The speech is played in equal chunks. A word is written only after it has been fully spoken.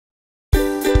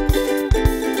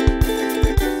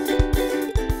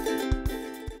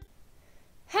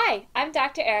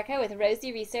Dr. Erica with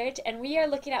Rosie Research, and we are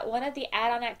looking at one of the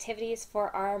add-on activities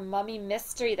for our mummy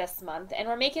mystery this month. And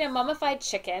we're making a mummified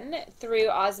chicken through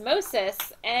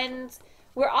osmosis, and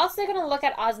we're also going to look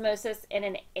at osmosis in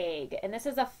an egg. And this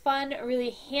is a fun, really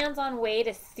hands-on way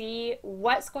to see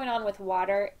what's going on with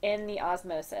water in the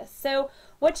osmosis. So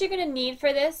what you're going to need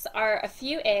for this are a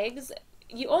few eggs.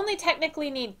 You only technically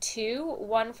need two,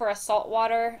 one for a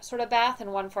saltwater sort of bath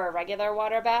and one for a regular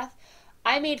water bath.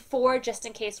 I made 4 just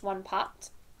in case one popped.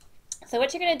 So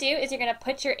what you're going to do is you're going to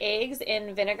put your eggs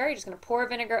in vinegar. You're just going to pour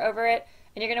vinegar over it,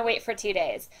 and you're going to wait for 2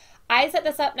 days. I set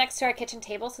this up next to our kitchen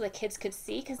table so the kids could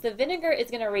see, because the vinegar is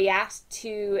going to react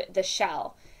to the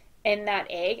shell in that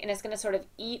egg, and it's going to sort of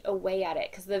eat away at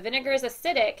it because the vinegar is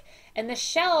acidic, and the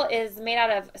shell is made out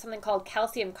of something called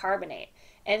calcium carbonate.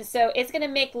 And so it's going to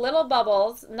make little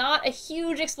bubbles, not a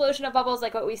huge explosion of bubbles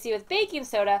like what we see with baking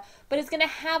soda, but it's going to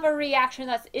have a reaction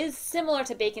that is similar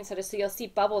to baking soda, so you'll see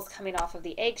bubbles coming off of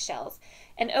the eggshells.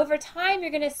 And over time,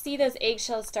 you're going to see those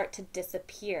eggshells start to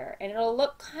disappear, and it'll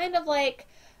look kind of like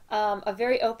a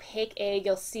very opaque egg.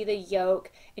 You'll see the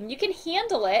yolk, and you can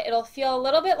handle it. It'll feel a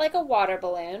little bit like a water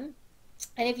balloon,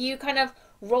 and if you kind of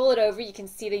roll it over, you can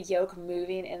see the yolk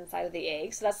moving inside of the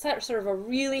egg. So that's sort of a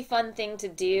really fun thing to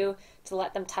do, to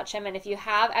let them touch them. And if you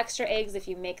have extra eggs, if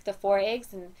you make the 4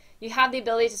 eggs, and you have the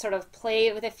ability to sort of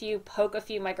play with a few, poke a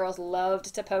few. My girls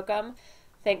loved to poke them.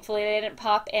 Thankfully, they didn't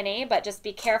pop any, but just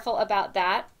be careful about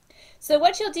that. So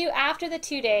what you'll do after the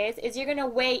 2 days is you're going to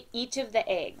weigh each of the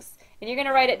eggs, and you're going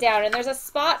to write it down. And there's a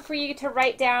spot for you to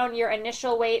write down your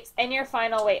initial weights and your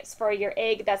final weights for your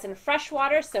egg that's in fresh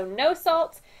water, so no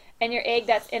salt, and your egg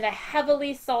that's in a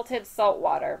heavily salted salt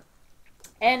water.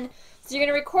 And so you're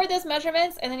going to record those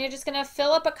measurements, and then you're just going to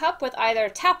fill up a cup with either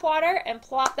tap water and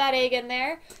plop that egg in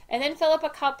there, and then fill up a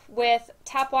cup with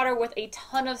tap water with a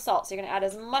ton of salt. So you're going to add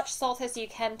as much salt as you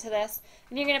can to this,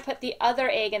 and you're going to put the other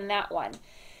egg in that one.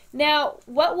 Now,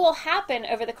 what will happen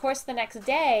over the course of the next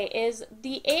day is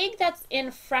the egg that's in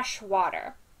fresh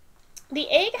water, the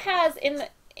egg has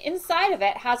inside of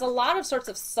it has a lot of sorts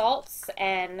of salts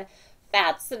and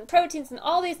fats and proteins and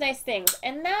all these nice things,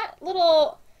 and that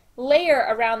little layer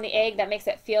around the egg that makes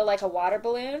it feel like a water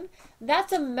balloon,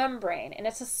 that's a membrane, and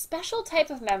it's a special type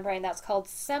of membrane that's called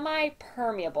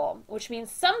semipermeable, which means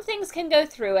some things can go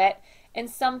through it and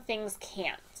some things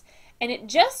can't. And it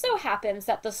just so happens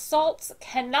that the salts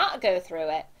cannot go through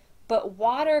it, but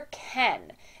water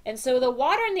can. And so the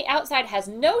water on the outside has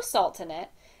no salt in it,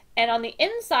 and on the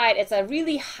inside, it's a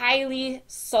really highly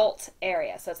salt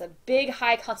area. So it's a big,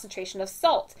 high concentration of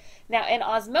salt. Now, in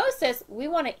osmosis, we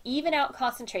want to even out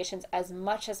concentrations as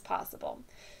much as possible.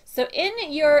 So in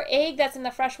your egg that's in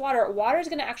the fresh water, water is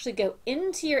going to actually go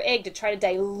into your egg to try to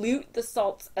dilute the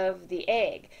salts of the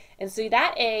egg. And so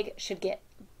that egg should get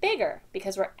bigger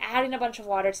because we're adding a bunch of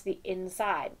water to the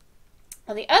inside.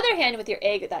 On the other hand, with your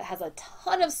egg that has a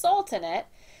ton of salt in it,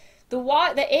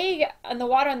 the egg and the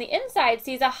water on the inside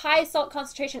sees a high salt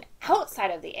concentration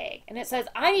outside of the egg, and it says,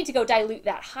 I need to go dilute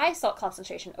that high salt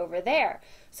concentration over there.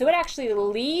 So it actually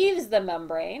leaves the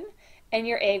membrane, and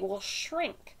your egg will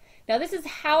shrink. Now, this is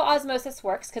how osmosis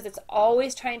works because it's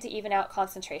always trying to even out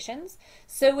concentrations.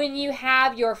 So when you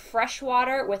have your fresh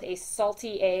water with a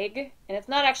salty egg, and it's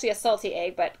not actually a salty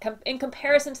egg, but in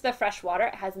comparison to the fresh water,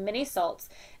 it has many salts,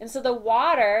 and so the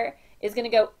water is going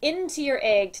to go into your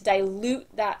egg to dilute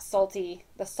the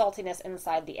saltiness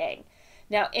inside the egg.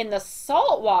 Now, in the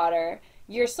salt water,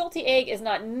 your salty egg is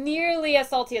not nearly as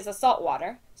salty as the salt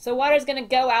water, so water is going to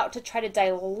go out to try to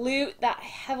dilute that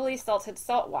heavily salted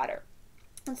salt water.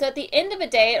 And so at the end of a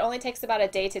day, it only takes about a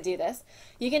day to do this,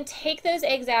 you can take those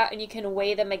eggs out and you can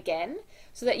weigh them again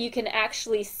so that you can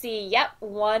actually see, yep,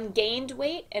 one gained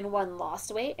weight and one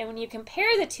lost weight. And when you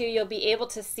compare the two, you'll be able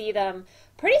to see them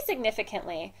pretty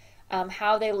significantly,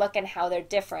 how they look and how they're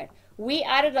different. We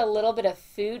added a little bit of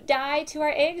food dye to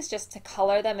our eggs just to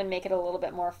color them and make it a little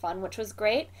bit more fun, which was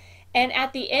great. And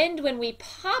at the end, when we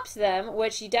popped them,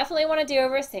 which you definitely want to do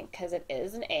over a sink because it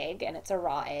is an egg and it's a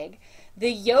raw egg,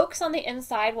 the yolks on the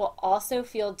inside will also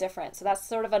feel different. So that's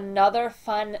sort of another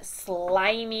fun,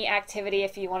 slimy activity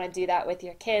if you want to do that with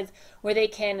your kids, where they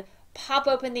can pop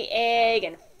open the egg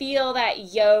and feel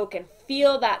that yolk and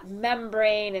feel that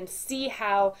membrane and see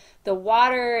how the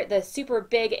water, the super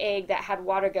big egg that had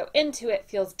water go into it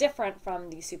feels different from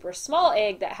the super small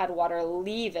egg that had water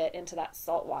leave it into that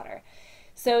salt water.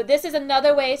 So this is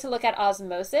another way to look at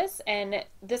osmosis, and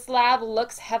this lab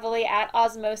looks heavily at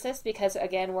osmosis because,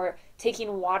 again, we're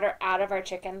taking water out of our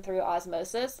chicken through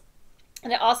osmosis.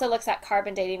 And it also looks at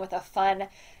carbon dating with a fun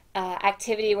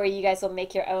activity where you guys will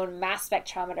make your own mass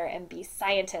spectrometer and be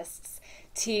scientists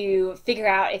to figure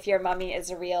out if your mummy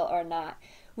is real or not.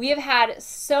 We have had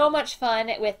so much fun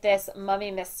with this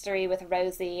mummy mystery with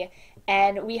Rosie,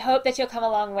 and we hope that you'll come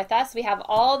along with us. We have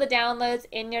all the downloads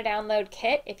in your download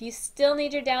kit. If you still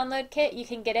need your download kit, you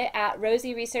can get it at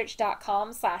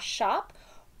rosieresearch.com/shop,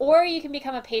 or you can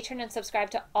become a patron and subscribe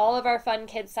to all of our fun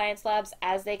kids science labs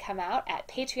as they come out at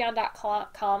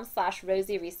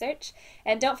patreon.com/rosieresearch.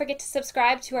 And don't forget to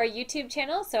subscribe to our YouTube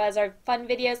channel, so as our fun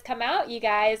videos come out, you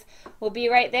guys will be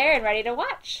right there and ready to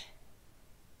watch.